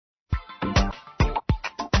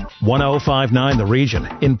1059 The Region,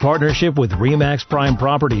 in partnership with REMAX Prime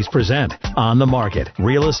Properties, present On the Market,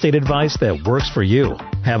 real estate advice that works for you.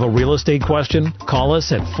 Have a real estate question? Call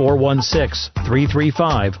us at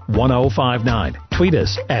 416-335-1059. Tweet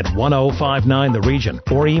us at 1059 The Region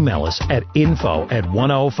or email us at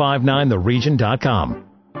info@1059theregion.com.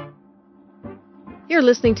 You're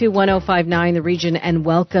listening to 1059 The Region, and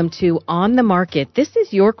welcome to On the Market. This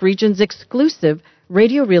is York Region's exclusive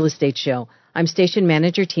radio real estate show. I'm station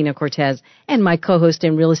manager Tina Cortez, and my co-host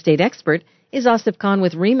and real estate expert is Asif Khan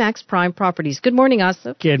with REMAX Prime Properties. Good morning,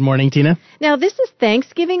 Asif. Good morning, Tina. Now, this is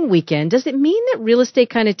Thanksgiving weekend. Does it mean that real estate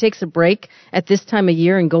kind of takes a break at this time of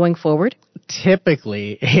year and going forward?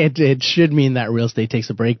 Typically, it should mean that real estate takes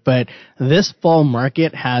a break, but this fall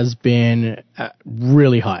market has been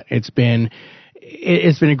really hot. It's been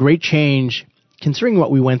a great change considering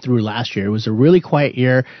what we went through last year. It was a really quiet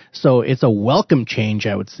year, so it's a welcome change,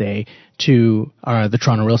 I would say, to the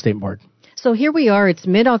Toronto Real Estate Board. So here we are, it's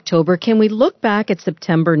mid-October. Can we look back at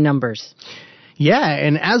September numbers? Yeah,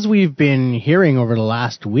 and as we've been hearing over the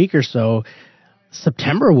last week or so,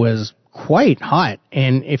 September was quite hot.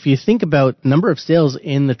 And if you think about the number of sales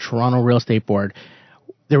in the Toronto Real Estate Board,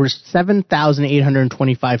 there was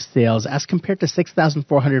 7,825 sales as compared to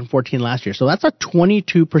 6,414 last year. So that's a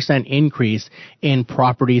 22% increase in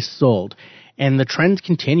properties sold. And the trend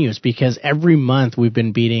continues because every month we've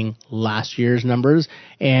been beating last year's numbers.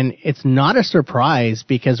 And it's not a surprise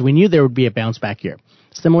because we knew there would be a bounce back year.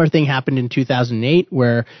 Similar thing happened in 2008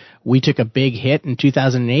 where we took a big hit in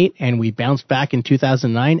 2008 and we bounced back in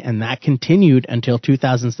 2009, and that continued until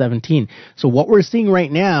 2017. So what we're seeing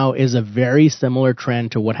right now is a very similar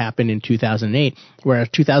trend to what happened in 2008, whereas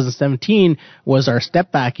 2017 was our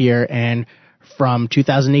step back year, and from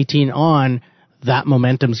 2018 on, that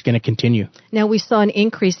momentum is going to continue. Now, we saw an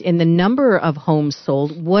increase in the number of homes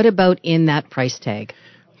sold. What about in that price tag?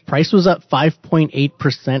 Price was up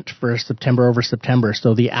 5.8% for September over September.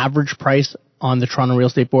 So the average price on the Toronto Real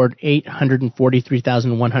Estate Board,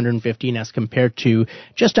 $843,115 as compared to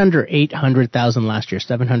just under $800,000 last year,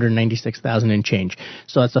 $796,000 and change.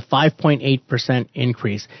 So that's a 5.8%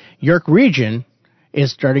 increase. York Region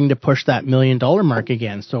is starting to push that $1 million mark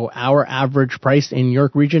again. So our average price in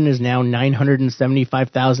York Region is now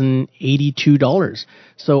 $975,082.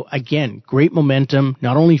 So again, great momentum,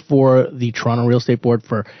 not only for the Toronto Real Estate Board,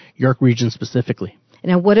 for York Region specifically.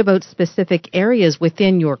 Now, what about specific areas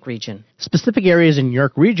within York Region? Specific areas in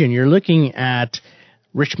York Region, you're looking at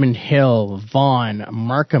Richmond Hill, Vaughan,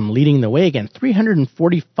 Markham leading the way again.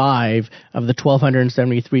 345 of the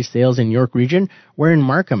 1,273 sales in York Region were in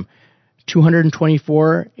Markham.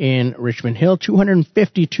 224 in Richmond Hill,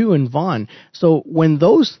 252 in Vaughan. So when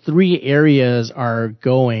those three areas are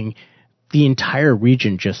going, the entire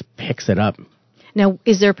region just picks it up. Now,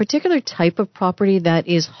 is there a particular type of property that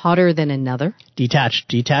is hotter than another? Detached.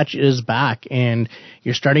 Detached is back, and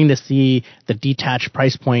you're starting to see the detached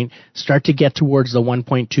price point start to get towards the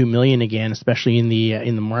 1.2 million again, especially in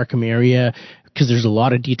the Markham area, because there's a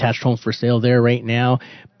lot of detached homes for sale there right now.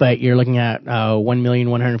 But you're looking at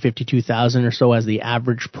 1,152,000 or so as the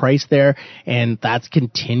average price there, and that's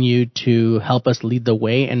continued to help us lead the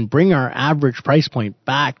way and bring our average price point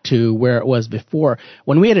back to where it was before.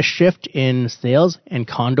 When we had a shift in sales and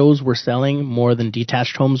condos were selling more than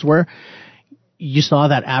detached homes were, you saw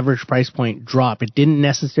that average price point drop. It didn't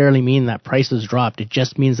necessarily mean that prices dropped. It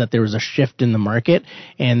just means that there was a shift in the market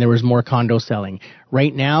and there was more condo selling.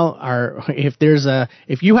 Right now,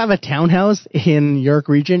 if you have a townhouse in York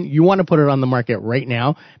Region, you want to put it on the market right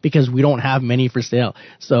now because we don't have many for sale.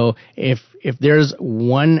 So if there's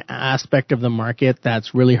one aspect of the market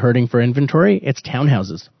that's really hurting for inventory, it's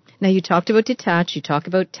townhouses. Now, you talked about detached, you talk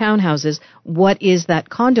about townhouses. What is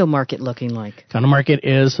that condo market looking like? Condo market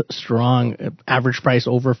is strong. Average price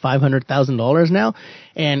over $500,000 now.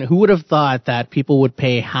 And who would have thought that people would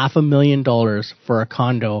pay $500,000 for a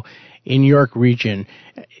condo in York Region?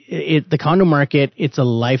 The condo market, it's a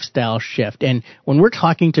lifestyle shift. And when we're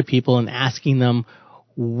talking to people and asking them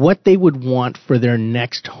what they would want for their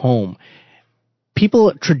next home,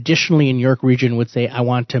 people traditionally in York Region would say, I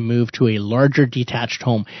want to move to a larger detached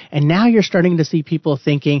home. And now you're starting to see people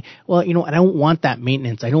thinking, well, I don't want that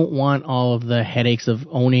maintenance. I don't want all of the headaches of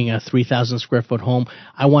owning a 3,000 square foot home.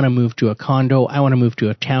 I want to move to a condo. I want to move to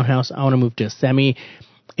a townhouse. I want to move to a semi.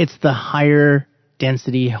 It's the higher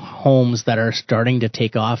density homes that are starting to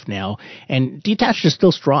take off now. And detached is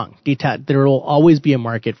still strong. There will always be a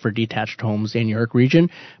market for detached homes in York Region,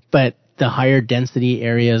 but the higher density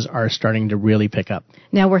areas are starting to really pick up.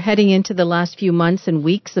 Now we're heading into the last few months and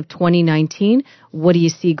weeks of 2019. What do you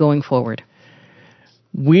see going forward?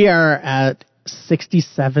 We are at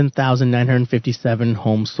 67,957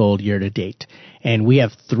 homes sold year to date. And we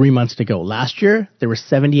have 3 months to go. Last year, there were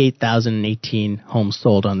 78,018 homes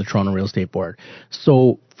sold on the Toronto Real Estate Board.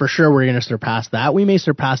 So for sure, we're going to surpass that. We may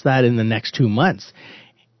surpass that in the next 2 months.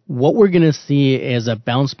 What we're going to see is a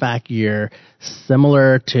bounce back year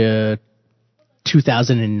similar to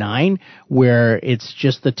 2009, where it's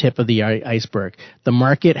just the tip of the iceberg. The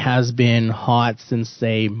market has been hot since,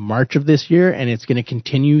 say, March of this year, and it's going to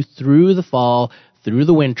continue through the fall, through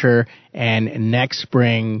the winter, and next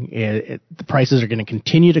spring, the prices are going to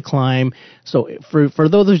continue to climb. So for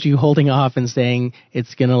those of you holding off and saying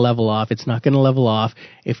it's going to level off, it's not going to level off.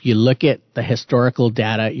 If you look at the historical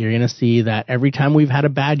data, you're going to see that every time we've had a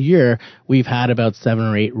bad year, we've had about 7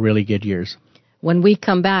 or 8 really good years. When we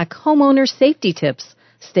come back, homeowner safety tips.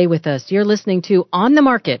 Stay with us. You're listening to On the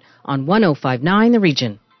Market on 105.9 The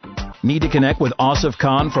Region. Need to connect with Asif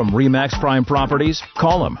Khan from REMAX Prime Properties?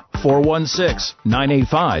 Call him,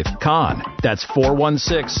 416-985-KHAN. That's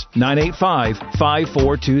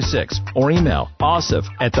 416-985-5426. Or email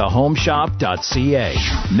asif@thehomeshop.ca.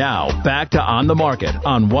 Now, back to On the Market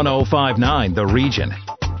on 105.9 The Region.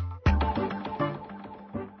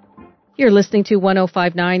 You're listening to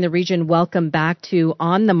 105.9 The Region. Welcome back to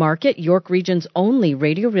On the Market, York Region's only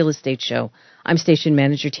radio real estate show. I'm station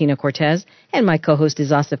manager Tina Cortez, and my co-host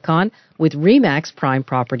is Asif Khan with REMAX Prime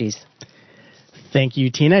Properties. Thank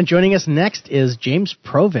you, Tina. Joining us next is James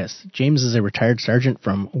Provis. James is a retired sergeant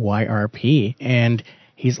from YRP, and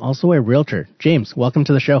he's also a realtor. James, welcome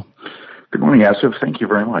to the show. Good morning, Asif. Thank you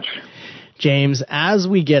very much. James, as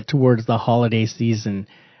we get towards the holiday season,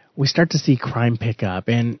 we start to see crime pick up,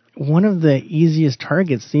 and one of the easiest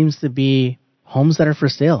targets seems to be homes that are for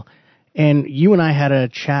sale. And you and I had a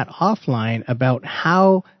chat offline about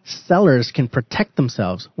how sellers can protect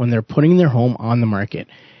themselves when they're putting their home on the market.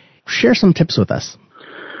 Share some tips with us.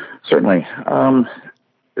 Certainly. From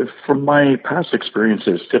my past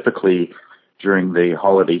experiences, typically during the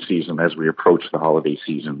holiday season, as we approach the holiday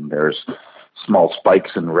season, there's small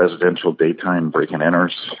spikes in residential daytime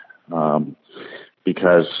break-and-enters.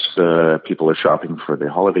 Because people are shopping for the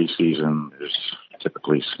holiday season, there's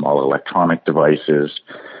typically small electronic devices,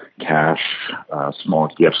 cash, small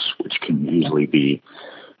gifts, which can easily be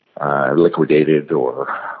liquidated or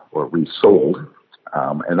resold.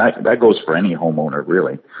 And that goes for any homeowner,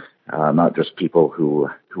 really, not just people who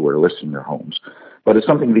are listing their homes. But it's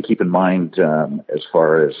something to keep in mind as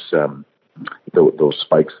far as those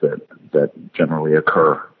spikes that generally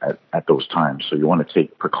occur at those times. So you want to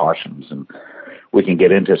take precautions, and we can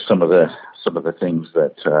get into some of the things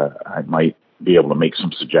that I might be able to make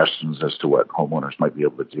some suggestions as to what homeowners might be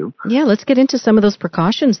able to do. Yeah, let's get into some of those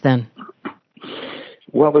precautions then.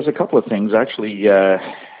 Well, there's a couple of things actually.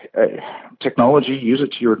 Technology, use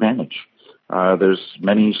it to your advantage. There's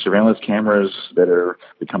many surveillance cameras that are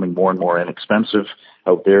becoming more and more inexpensive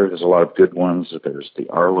out there. There's a lot of good ones. There's the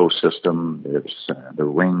Arlo system. There's the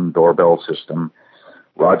Ring doorbell system,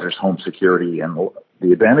 Rogers Home Security, and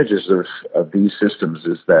the advantages of these systems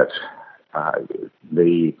is that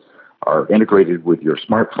they are integrated with your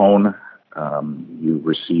smartphone. You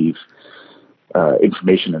receive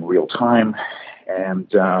information in real time, and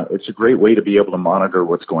it's a great way to be able to monitor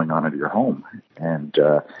what's going on in your home. And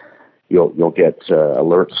you'll get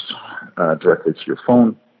alerts directly to your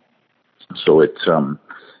phone. So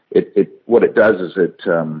what it does is it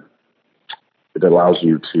allows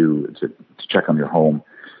you to check on your home.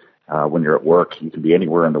 When you're at work, you can be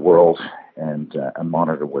anywhere in the world and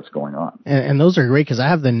monitor what's going on. And those are great because I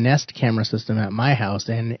have the Nest camera system at my house,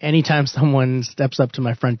 and anytime someone steps up to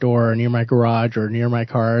my front door or near my garage or near my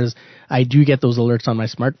cars, I do get those alerts on my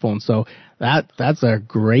smartphone. So that's a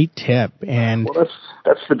great tip. And well,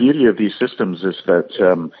 that's the beauty of these systems is that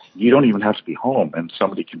you don't even have to be home, and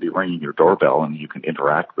somebody can be ringing your doorbell, and you can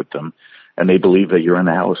interact with them. And they believe that you're in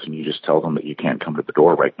the house, and you just tell them that you can't come to the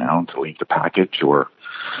door right now to leave the package, or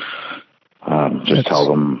just tell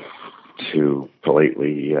them to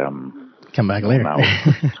politely come back later. Now,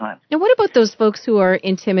 what about those folks who are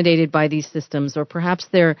intimidated by these systems, or perhaps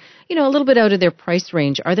they're, a little bit out of their price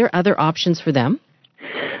range? Are there other options for them?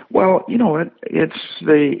 Well, it's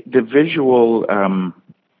the visual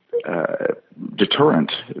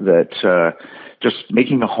deterrent that just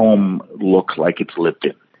making the home look like it's lived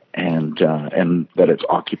in and that it's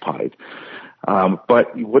occupied.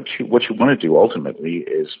 But what you want to do ultimately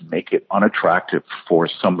is make it unattractive for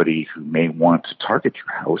somebody who may want to target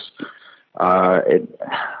your house.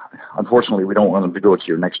 Unfortunately, we don't want them to go to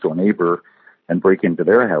your next door neighbor and break into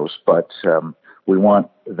their house, but we want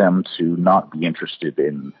them to not be interested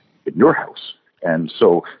in your house. And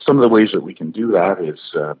so some of the ways that we can do that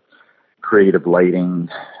is creative lighting,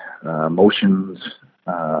 motions,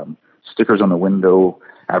 stickers on the window,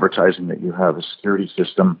 advertising that you have a security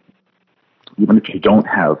system. Even if you don't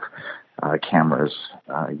have cameras,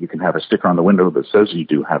 you can have a sticker on the window that says you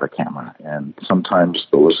do have a camera. And sometimes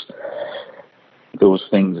those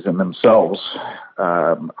things in themselves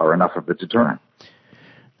are enough of a deterrent.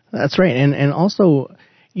 That's right. And also,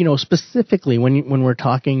 specifically when we're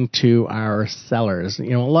talking to our sellers, a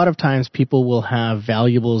lot of times people will have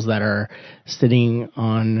valuables that are sitting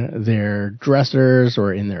on their dressers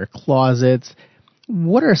or in their closets.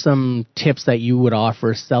 What are some tips that you would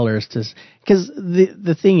offer sellers because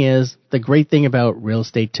the thing is, the great thing about real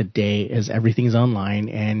estate today is everything's online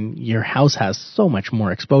and your house has so much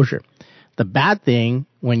more exposure. The bad thing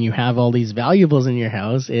when you have all these valuables in your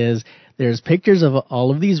house is there's pictures of all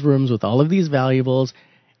of these rooms with all of these valuables.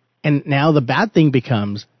 And now the bad thing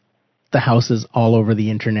becomes the house is all over the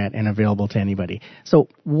internet and available to anybody. So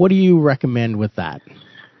what do you recommend with that?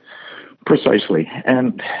 Precisely.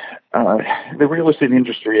 And the real estate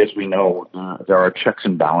industry, as we know, there are checks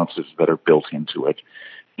and balances that are built into it.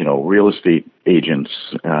 Real estate agents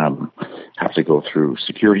have to go through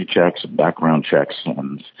security checks and background checks,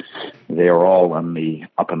 and they are all on the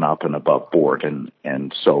up and above board.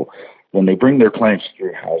 And so when they bring their clients to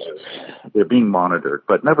your houses, they're being monitored.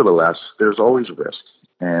 But nevertheless, there's always risk.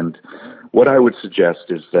 And what I would suggest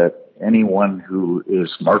is that anyone who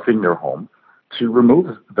is marketing their home to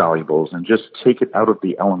remove valuables and just take it out of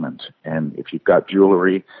the element. And if you've got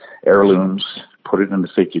jewelry, heirlooms, put it in the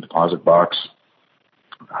safety deposit box.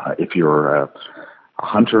 If you're a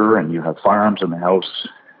hunter and you have firearms in the house,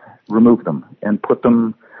 remove them and put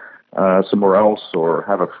them somewhere else, or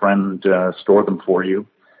have a friend store them for you,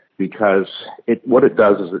 because what it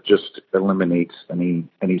does is it just eliminates any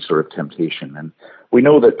sort of temptation. And we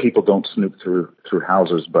know that people don't snoop through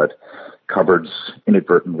houses, but cupboards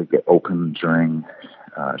inadvertently get opened during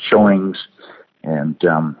showings, and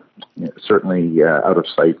certainly out of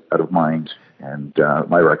sight, out of mind. And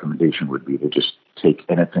my recommendation would be to just take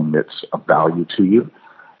anything that's of value to you,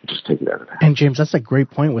 just take it out of the house. And James, that's a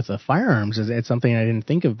great point with the firearms. It's something I didn't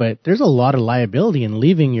think of, but there's a lot of liability in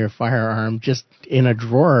leaving your firearm just in a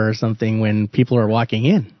drawer or something when people are walking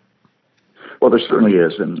in. Well, there certainly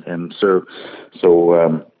is, and so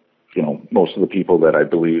most of the people that I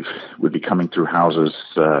believe would be coming through houses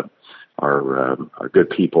are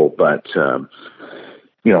good people, but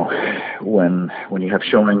when you have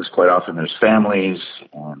showings, quite often there's families,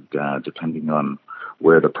 and depending on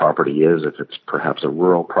where the property is, if it's perhaps a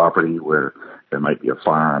rural property where there might be a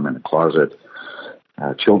firearm in a closet,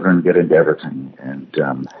 children get into everything, and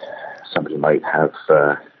somebody might have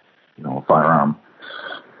a firearm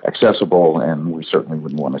accessible, and we certainly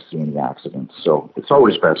wouldn't want to see any accidents. So it's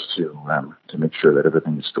always best to make sure that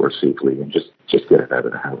everything is stored safely and just get it out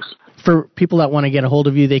of the house. For people that want to get a hold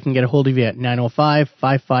of you, they can get a hold of you at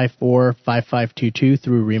 905-554-5522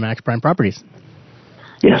 through REMAX Prime Properties.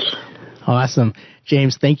 Yes. Awesome.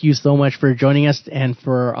 James, thank you so much for joining us and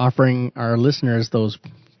for offering our listeners those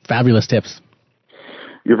fabulous tips.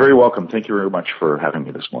 You're very welcome. Thank you very much for having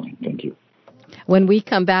me this morning. Thank you. When we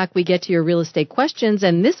come back, we get to your real estate questions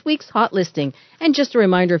and this week's hot listing. And just a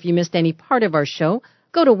reminder, if you missed any part of our show,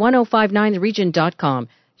 go to 1059theregion.com.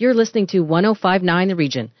 You're listening to 1059 The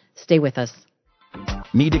Region. Stay with us.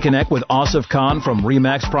 Need to connect with Asif Khan from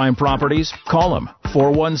REMAX Prime Properties? Call him,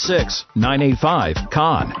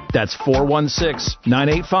 416-985-KHAN. That's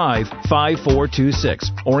 416-985-5426.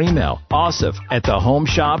 Or email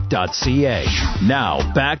asif@thehomeshop.ca.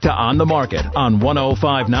 Now, back to On the Market on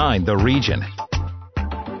 1059 The Region.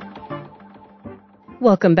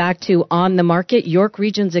 Welcome back to On the Market, York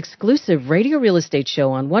Region's exclusive radio real estate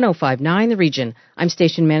show on 1059 The Region. I'm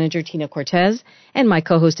station manager Tina Cortez, and my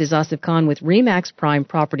co-host is Asif Khan with REMAX Prime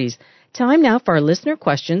Properties. Time now for our listener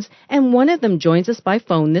questions, and one of them joins us by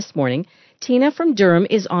phone this morning. Tina from Durham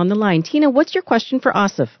is on the line. Tina, what's your question for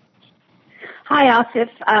Asif? Hi, Asif.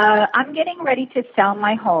 I'm getting ready to sell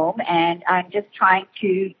my home, and I'm just trying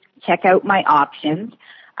to check out my options.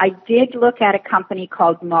 I did look at a company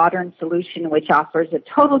called Modern Solution, which offers a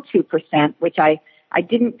total 2%, which I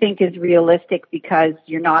didn't think is realistic because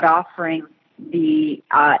you're not offering the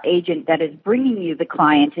agent that is bringing you the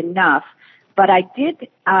client enough. But I did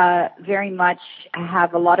very much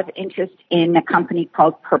have a lot of interest in a company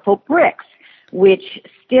called Purple Bricks, which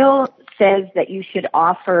still says that you should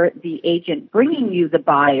offer the agent bringing you the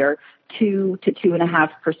buyer 2 to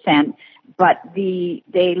 2.5%. But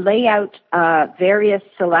they lay out various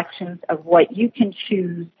selections of what you can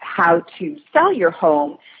choose how to sell your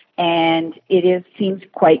home, and seems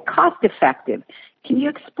quite cost effective. Can you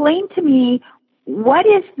explain to me what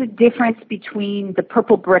is the difference between the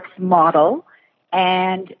Purple Bricks model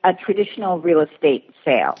and a traditional real estate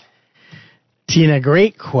sale? Tina,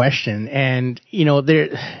 great question. And,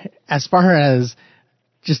 as far as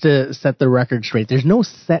just to set the record straight, there's no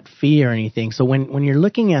set fee or anything. So when you're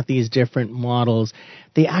looking at these different models,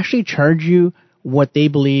 they actually charge you what they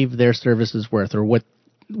believe their service is worth, or what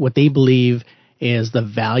they believe is the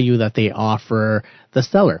value that they offer the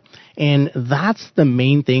seller. And that's the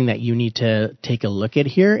main thing that you need to take a look at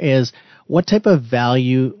here is what type of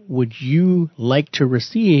value would you like to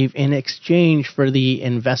receive in exchange for the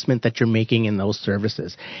investment that you're making in those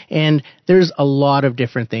services? And there's a lot of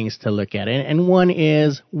different things to look at. And one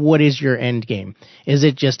is, what is your end game? Is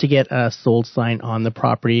it just to get a sold sign on the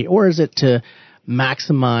property, or is it to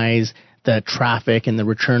maximize the traffic and the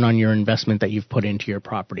return on your investment that you've put into your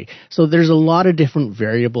property? So there's a lot of different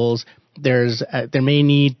variables. There may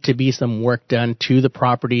need to be some work done to the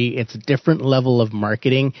property. It's a different level of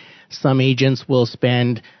marketing. Some agents will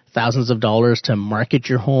spend thousands of dollars to market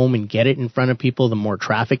your home and get it in front of people. The more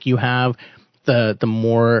traffic you have, the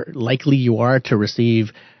more likely you are to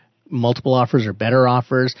receive multiple offers or better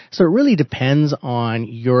offers. So it really depends on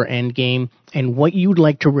your end game and what you'd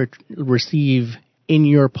like to receive in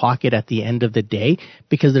your pocket at the end of the day,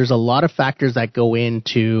 because there's a lot of factors that go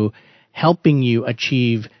into helping you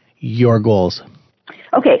achieve your goals.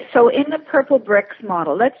 Okay, so in the Purple Bricks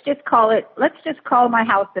model, let's just call my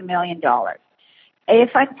house $1 million.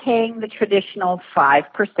 If I'm paying the traditional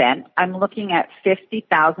 5%, I'm looking at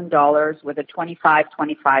 $50,000 with a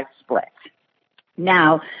 25-25 split.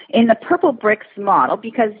 Now, in the Purple Bricks model,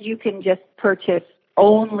 because you can just purchase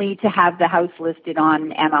only to have the house listed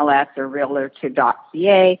on MLS or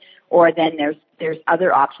realtor.ca, or then there's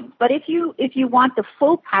other options. But if you want the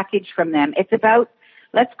full package from them, it's about,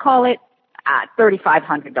 let's call it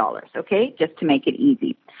 $3,500, okay, just to make it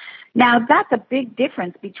easy. Now, that's a big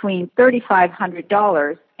difference between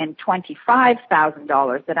 $3,500 and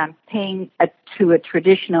 $25,000 that I'm paying to a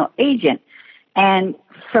traditional agent. And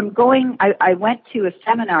from I went to a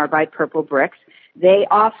seminar by Purple Bricks. They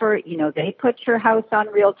offer, they put your house on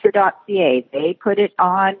realtor.ca. They put it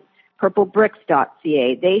on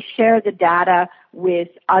purplebricks.ca. They share the data with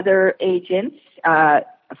other agents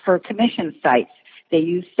for commission sites. They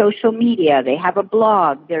use social media. They have a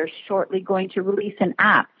blog. They're shortly going to release an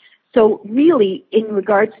app. So really, in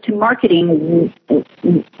regards to marketing,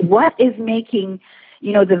 what is making,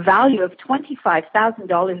 the value of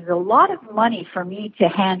 $25,000 is a lot of money for me to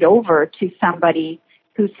hand over to somebody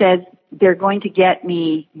who says they're going to get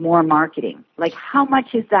me more marketing. Like, how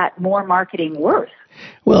much is that more marketing worth?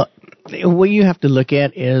 Well, what you have to look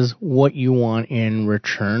at is what you want in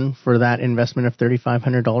return for that investment of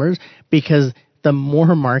 $3,500, because the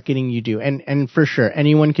more marketing you do, and for sure,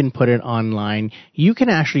 anyone can put it online. You can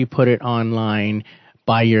actually put it online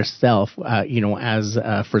by yourself, as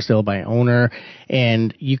for sale by owner,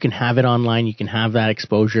 and you can have it online. You can have that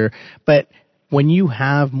exposure. But when you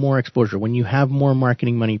have more exposure, when you have more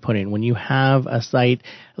marketing money put in, when you have a site,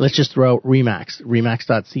 let's just throw out REMAX.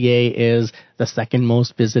 REMAX.ca is the second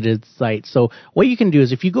most visited site. So what you can do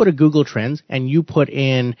is if you go to Google Trends and you put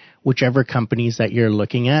in whichever companies that you're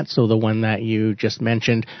looking at, so the one that you just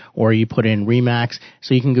mentioned, or you put in REMAX,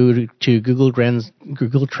 so you can go to Google Trends,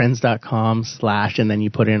 googletrends.com/ and then you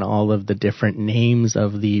put in all of the different names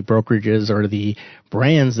of the brokerages or the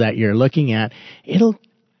brands that you're looking at. It'll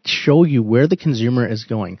show you where the consumer is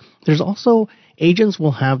going. There's also, agents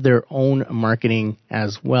will have their own marketing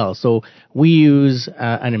as well. So we use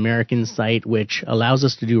an American site which allows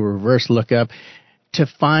us to do a reverse lookup to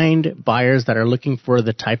find buyers that are looking for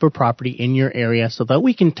the type of property in your area so that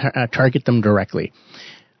we can target them directly.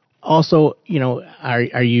 Also,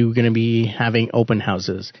 are you going to be having open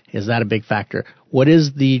houses? Is that a big factor? What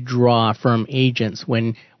is the draw from agents?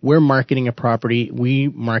 When we're marketing a property, we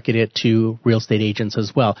market it to real estate agents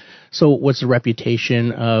as well. So what's the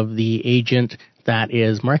reputation of the agent that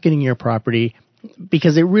is marketing your property?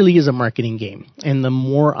 Because it really is a marketing game. And the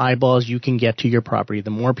more eyeballs you can get to your property,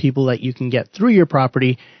 the more people that you can get through your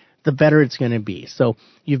property, the better it's going to be. So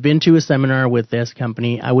you've been to a seminar with this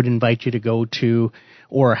company. I would invite you to go to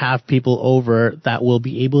or have people over that will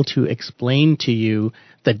be able to explain to you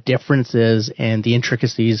the differences and the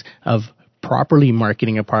intricacies of properly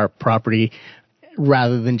marketing a property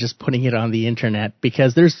rather than just putting it on the internet,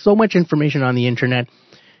 because there's so much information on the internet.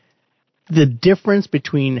 The difference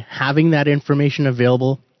between having that information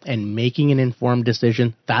available and making an informed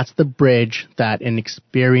decision, that's the bridge that an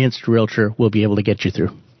experienced realtor will be able to get you through.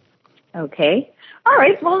 Okay. All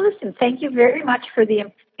right. Well, listen, thank you very much for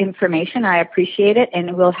the information. I appreciate it, and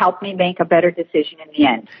it will help me make a better decision in the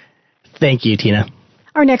end. Thank you, Tina.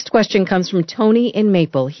 Our next question comes from Tony in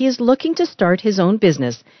Maple. He is looking to start his own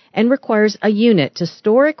business and requires a unit to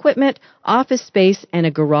store equipment, office space, and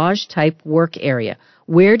a garage-type work area.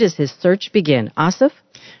 Where does his search begin? Asif?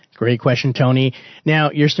 Great question, Tony.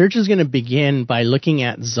 Now, your search is going to begin by looking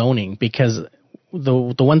at zoning, because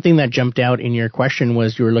the one thing that jumped out in your question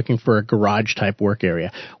was you were looking for a garage type work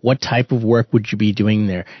area. What type of work would you be doing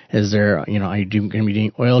there? Is there, are you going to be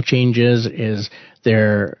doing oil changes? Is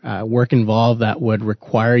there work involved that would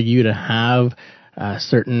require you to have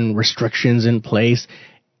certain restrictions in place?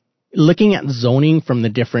 Looking at zoning from the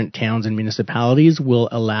different towns and municipalities will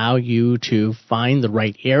allow you to find the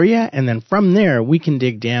right area, and then from there, we can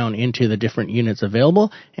dig down into the different units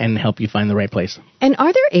available and help you find the right place. And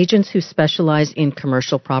are there agents who specialize in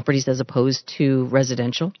commercial properties as opposed to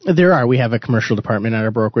residential? There are. We have a commercial department at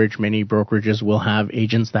our brokerage. Many brokerages will have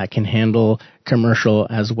agents that can handle commercial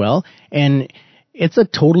as well. And it's a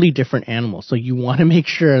totally different animal. So you want to make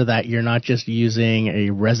sure that you're not just using a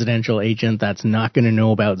residential agent that's not going to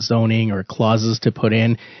know about zoning or clauses to put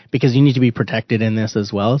in, because you need to be protected in this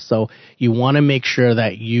as well. So you want to make sure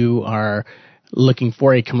that you are looking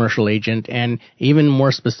for a commercial agent, and even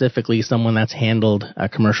more specifically, someone that's handled a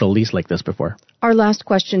commercial lease like this before. Our last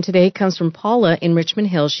question today comes from Paula in Richmond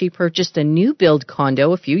Hill. She purchased a new build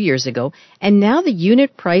condo a few years ago, and now the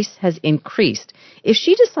unit price has increased. If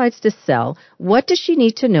she decides to sell, what does she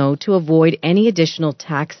need to know to avoid any additional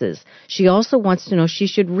taxes? She also wants to know if she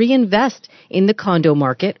should reinvest in the condo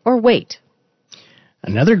market or wait.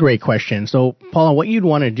 Another great question. So, Paula, what you'd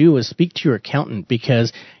want to do is speak to your accountant,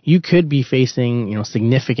 because you could be facing,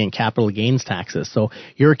 significant capital gains taxes. So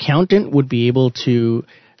your accountant would be able to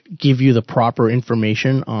give you the proper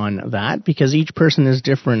information on that, because each person is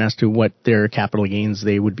different as to what their capital gains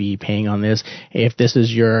they would be paying on this. If this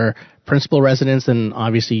is your principal residence, then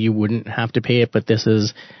obviously you wouldn't have to pay it, but this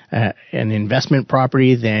is an investment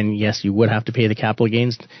property, then yes, you would have to pay the capital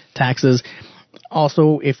gains taxes.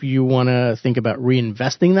 Also, if you want to think about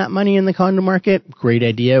reinvesting that money in the condo market, great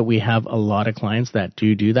idea. We have a lot of clients that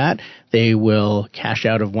do that. They will cash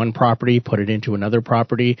out of one property, put it into another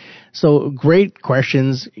property. So great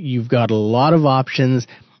questions. You've got a lot of options.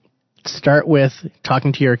 Start with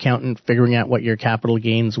talking to your accountant, figuring out what your capital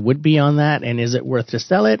gains would be on that, and is it worth to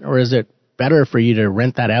sell it, or is it better for you to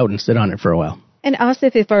rent that out and sit on it for a while? And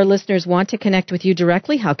Asif, if our listeners want to connect with you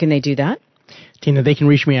directly, how can they do that? Tina, they can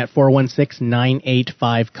reach me at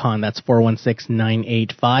 416-985-CON. That's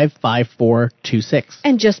 416-985-5426.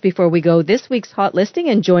 And just before we go, this week's hot listing,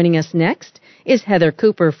 and joining us next is Heather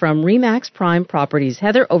Cooper from REMAX Prime Properties.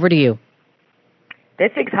 Heather, over to you.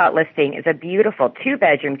 This week's hot listing is a beautiful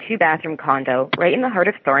 2-bedroom, 2-bathroom condo right in the heart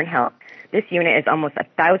of Thornhill. This unit is almost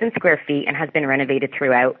 1,000 square feet and has been renovated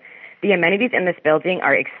throughout. The amenities in this building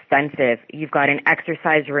are extensive. You've got an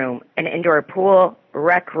exercise room, an indoor pool,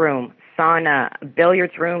 rec room, sauna,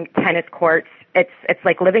 billiards room, tennis courts. It's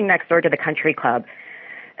like living next door to the country club.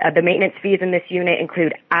 The maintenance fees in this unit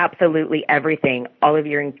include absolutely everything. All of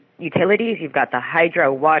your utilities, you've got the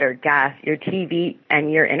hydro, water, gas, your TV,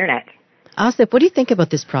 and your internet. Asif, what do you think about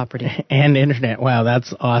this property? And internet. Wow,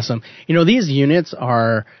 that's awesome. These units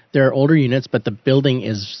they're older units, but the building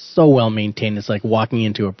is so well maintained. It's like walking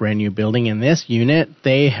into a brand new building. In this unit,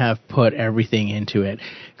 they have put everything into it.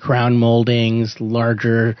 Crown moldings,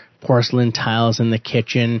 larger porcelain tiles in the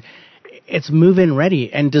kitchen. It's move-in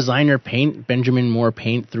ready, and designer paint, Benjamin Moore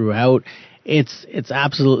paint throughout. It's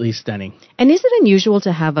absolutely stunning. And is it unusual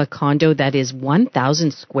to have a condo that is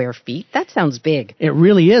 1,000 square feet? That sounds big. It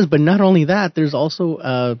really is, but not only that, there's also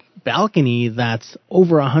a balcony that's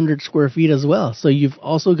over 100 square feet as well. So you've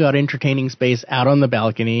also got entertaining space out on the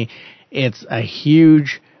balcony. It's a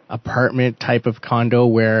huge apartment type of condo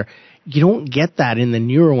where you don't get that in the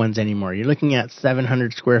newer ones anymore. You're looking at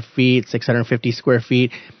 700 square feet, 650 square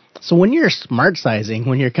feet. So when you're smart sizing,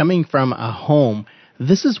 when you're coming from a home,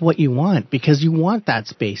 this is what you want, because you want that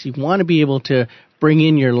space. You want to be able to bring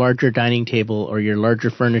in your larger dining table or your larger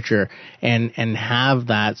furniture and have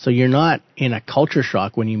that, so you're not in a culture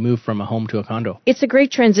shock when you move from a home to a condo. It's a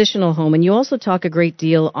great transitional home, and you also talk a great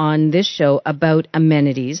deal on this show about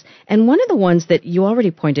amenities. And one of the ones that you already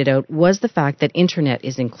pointed out was the fact that internet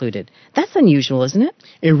is included. That's unusual, isn't it?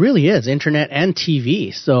 It really is, internet and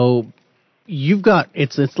TV. So you've got,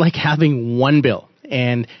 it's like having one bill,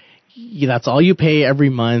 and that's all you pay every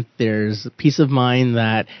month. There's peace of mind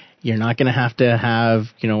that you're not going to have,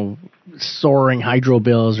 soaring hydro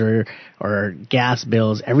bills or gas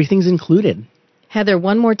bills. Everything's included. Heather,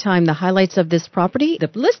 one more time, the highlights of this property, the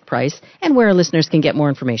list price, and where our listeners can get more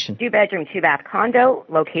information. 2-bedroom, 2-bath condo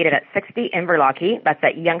located at 60 Inverlochy. That's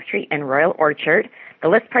at Yonge Street and Royal Orchard. The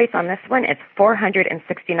list price on this one is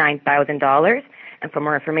 $469,000. And for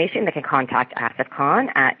more information, they can contact Asif Khan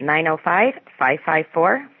at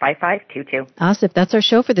 905-554-5522. Asif, that's our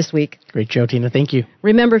show for this week. Great show, Tina. Thank you.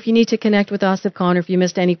 Remember, if you need to connect with Asif Khan or if you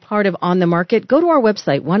missed any part of On the Market, go to our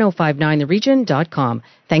website, 1059theregion.com.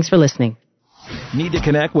 Thanks for listening. Need to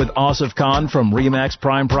connect with Asif Khan from REMAX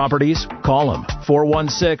Prime Properties? Call him,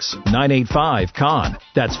 416-985-KHAN.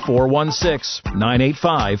 That's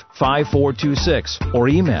 416-985-5426. Or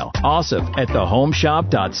email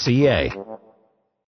asif@thehomeshop.ca.